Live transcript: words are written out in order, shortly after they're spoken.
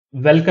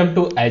Welcome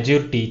to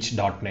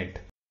AzureTeach.net.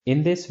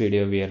 In this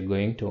video, we are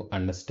going to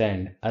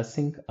understand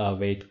async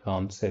await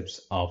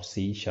concepts of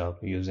C#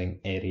 using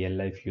a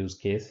real-life use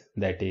case,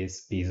 that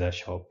is pizza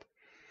shop.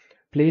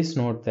 Please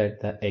note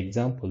that the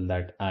example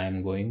that I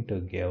am going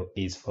to give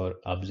is for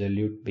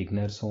absolute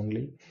beginners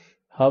only.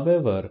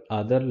 However,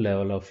 other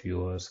level of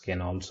viewers can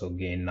also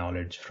gain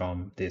knowledge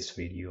from this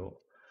video.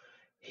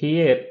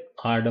 Here,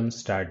 Adam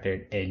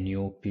started a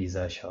new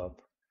pizza shop.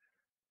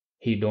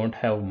 He don't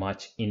have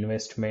much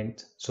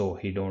investment, so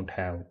he don't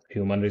have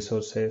human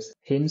resources.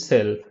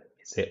 Himself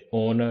is a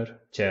owner,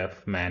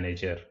 chef,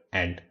 manager,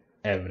 and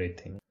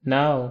everything.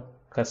 Now,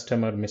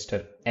 customer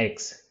Mr.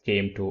 X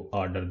came to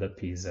order the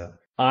pizza.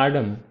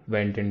 Adam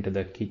went into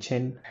the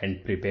kitchen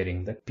and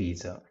preparing the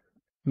pizza.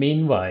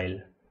 Meanwhile,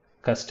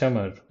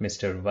 customer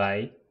Mr.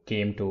 Y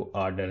came to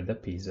order the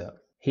pizza.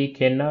 He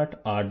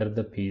cannot order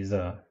the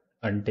pizza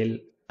until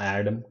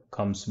Adam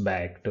comes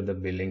back to the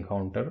billing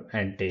counter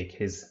and take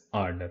his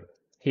order.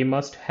 He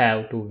must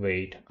have to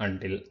wait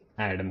until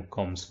Adam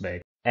comes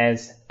back.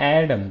 As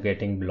Adam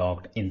getting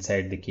blocked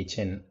inside the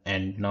kitchen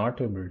and not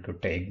able to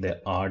take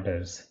the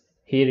orders,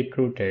 he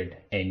recruited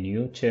a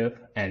new chef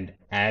and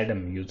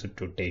Adam used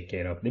to take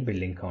care of the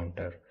billing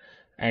counter.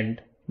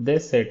 And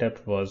this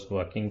setup was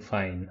working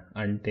fine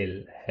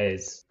until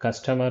his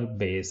customer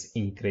base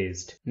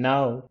increased.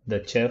 Now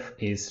the chef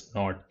is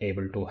not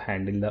able to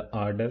handle the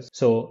orders,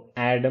 so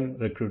Adam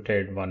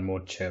recruited one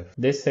more chef.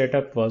 This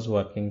setup was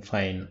working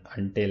fine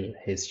until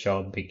his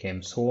shop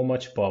became so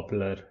much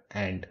popular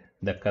and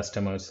the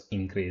customers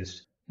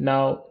increased.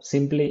 Now,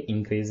 simply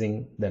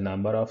increasing the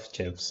number of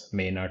chefs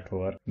may not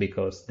work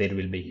because there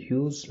will be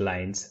huge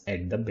lines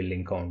at the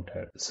billing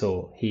counter.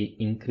 So he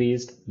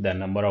increased the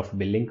number of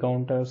billing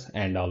counters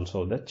and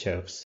also the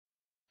chefs.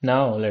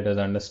 Now let us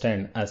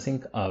understand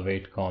async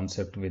await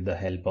concept with the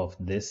help of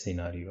this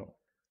scenario.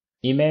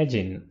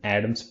 Imagine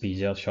Adam's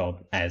pizza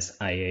shop as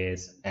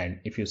IAS,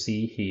 and if you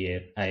see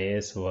here,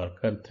 IAS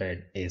worker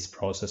thread is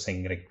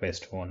processing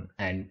request 1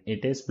 and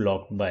it is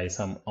blocked by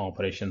some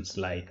operations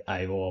like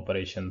IO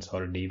operations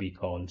or DB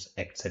calls,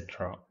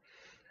 etc.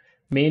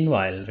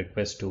 Meanwhile,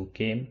 request 2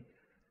 came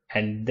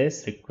and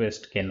this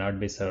request cannot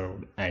be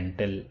served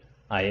until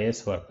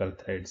IAS worker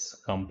threads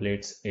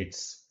completes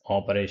its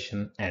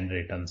operation and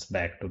returns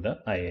back to the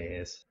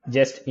IAS.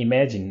 Just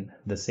imagine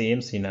the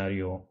same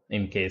scenario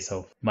in case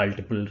of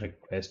multiple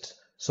requests.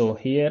 So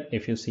here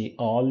if you see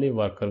all the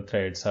worker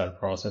threads are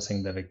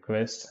processing the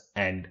requests,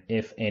 and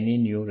if any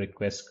new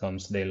request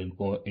comes they'll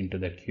go into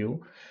the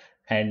queue,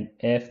 and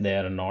if they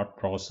are not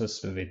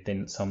processed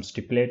within some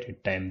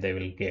stipulated time they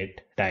will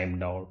get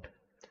timed out.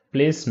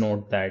 Please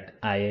note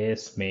that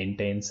IAS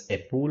maintains a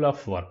pool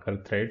of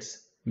worker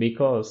threads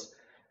because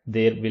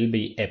there will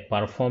be a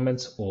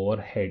performance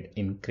overhead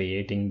in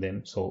creating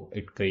them, so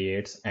it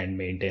creates and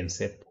maintains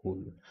a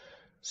pool.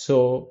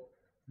 So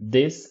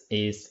this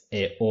is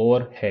a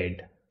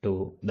overhead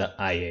to the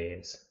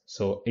IAS,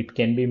 so it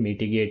can be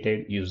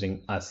mitigated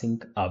using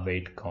async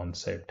await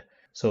concept.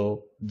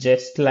 So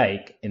just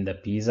like in the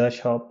pizza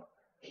shop,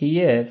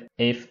 here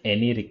if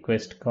any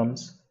request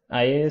comes,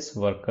 IAS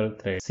worker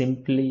thread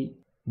simply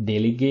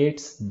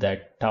delegates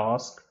that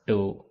task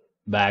to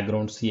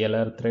background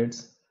CLR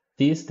threads.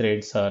 These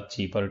threads are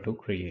cheaper to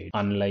create,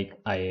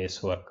 unlike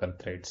IAS worker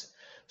threads.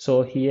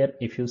 So here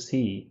if you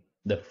see,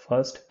 the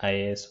first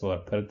IAS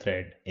worker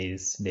thread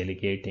is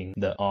delegating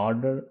the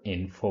order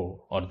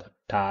info or the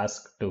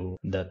task to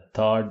the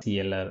third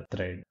CLR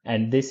thread,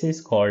 and this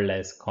is called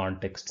as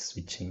context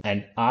switching.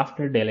 And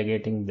after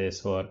delegating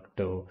this work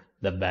to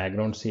the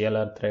background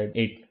CLR thread,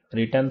 it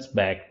returns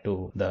back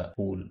to the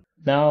pool.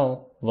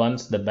 Now,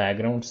 once the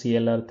background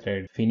CLR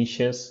thread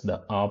finishes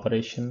the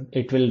operation,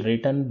 it will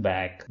return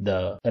back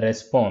the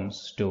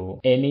response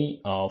to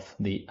any of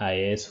the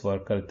IAS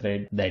worker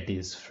thread that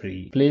is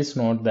free. Please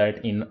note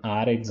that in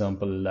our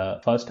example,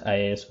 the first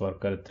IAS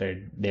worker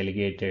thread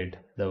delegated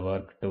the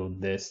work to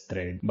this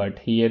thread, but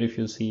here if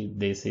you see,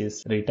 this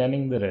is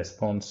returning the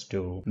response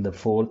to the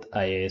fourth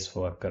IAS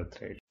worker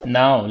thread.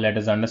 Now let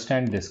us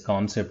understand this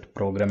concept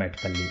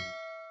programmatically.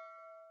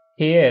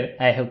 Here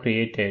I have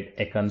created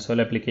a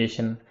console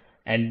application,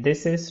 and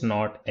this is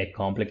not a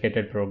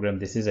complicated program,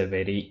 this is a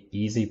very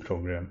easy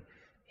program.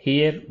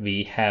 Here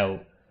we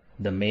have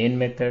the main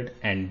method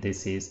and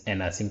this is an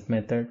async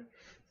method,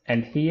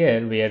 and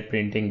here we are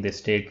printing the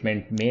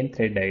statement main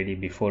thread ID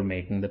before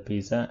making the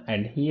pizza,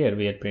 and here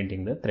we are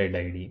printing the thread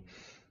ID,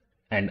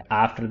 and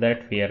after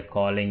that we are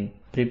calling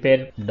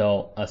prepare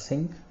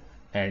async,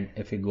 and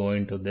if we go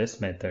into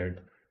this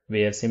method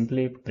we are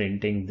simply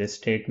printing this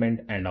statement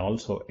and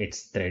also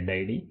its thread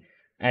ID,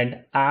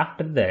 and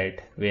after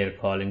that we are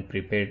calling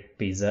prepared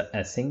pizza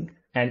async,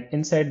 and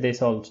inside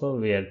this also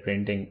we are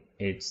printing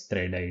its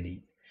thread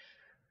ID,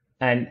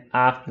 and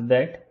after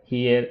that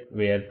here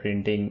we are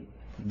printing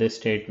this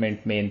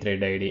statement main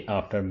thread ID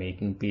after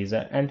making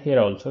pizza, and here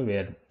also we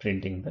are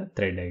printing the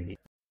thread ID.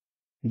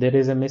 There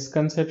is a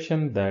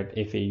misconception that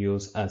if we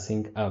use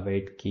async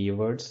await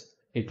keywords,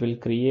 it will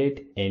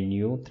create a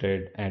new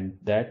thread and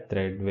that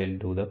thread will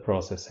do the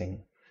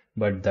processing.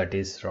 But that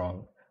is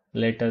wrong.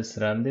 let us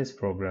run this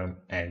program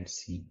and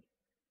see.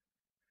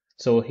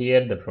 So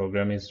here the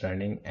program is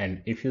running,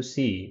 and if you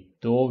see,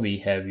 though we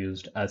have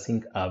used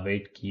async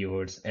await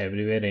keywords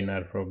everywhere in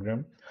our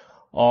program,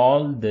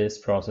 all this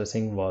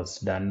processing was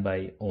done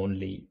by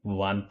only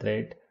one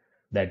thread,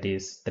 that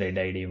is thread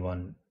ID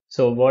 1.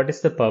 So what is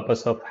the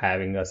purpose of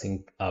having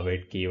async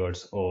await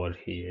keywords over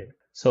here?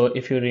 So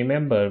if you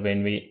remember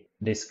when we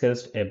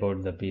discussed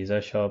about the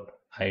pizza shop,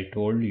 I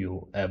told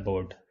you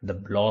about the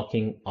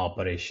blocking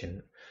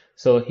operation.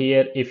 So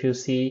here if you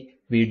see,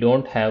 we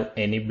don't have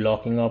any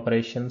blocking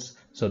operations.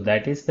 So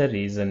that is the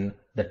reason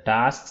the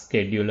task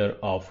scheduler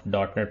of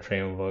 .NET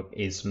Framework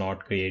is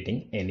not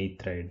creating any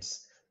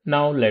threads.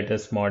 Now let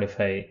us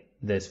modify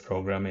this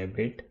program a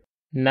bit.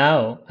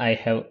 Now I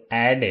have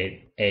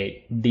added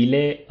a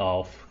delay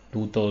of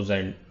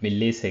 2000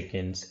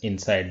 milliseconds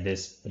inside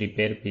this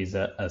prepare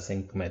pizza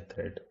async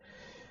method.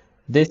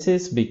 This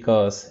is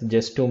because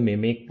just to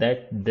mimic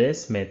that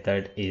this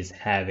method is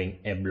having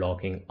a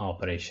blocking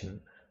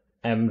operation.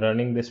 I'm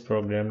running this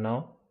program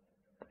now,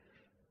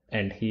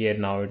 and here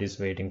now it is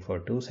waiting for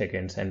 2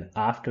 seconds, and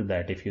after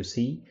that if you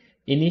see,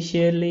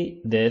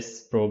 initially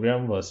this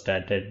program was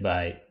started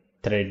by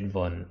thread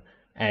 1,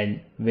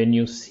 and when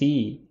you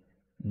see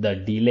the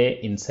delay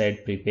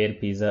inside prepare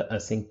pizza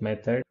async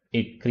method,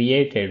 it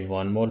created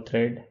one more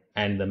thread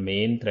and the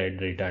main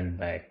thread returned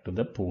back to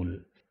the pool.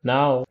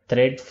 Now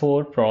thread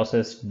 4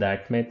 processed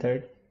that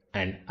method,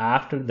 and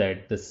after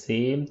that the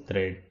same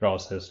thread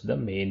processed the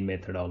main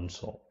method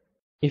also.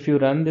 If you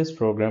run this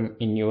program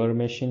in your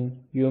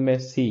machine, you may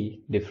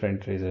see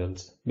different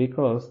results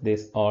because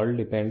this all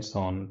depends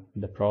on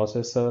the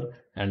processor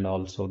and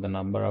also the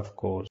number of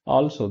cores.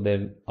 Also,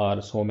 there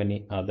are so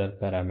many other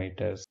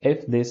parameters.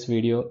 If this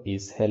video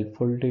is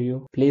helpful to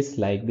you, please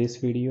like this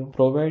video,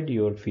 provide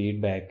your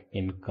feedback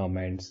in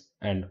comments,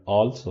 and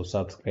also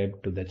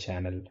subscribe to the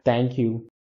channel. Thank you.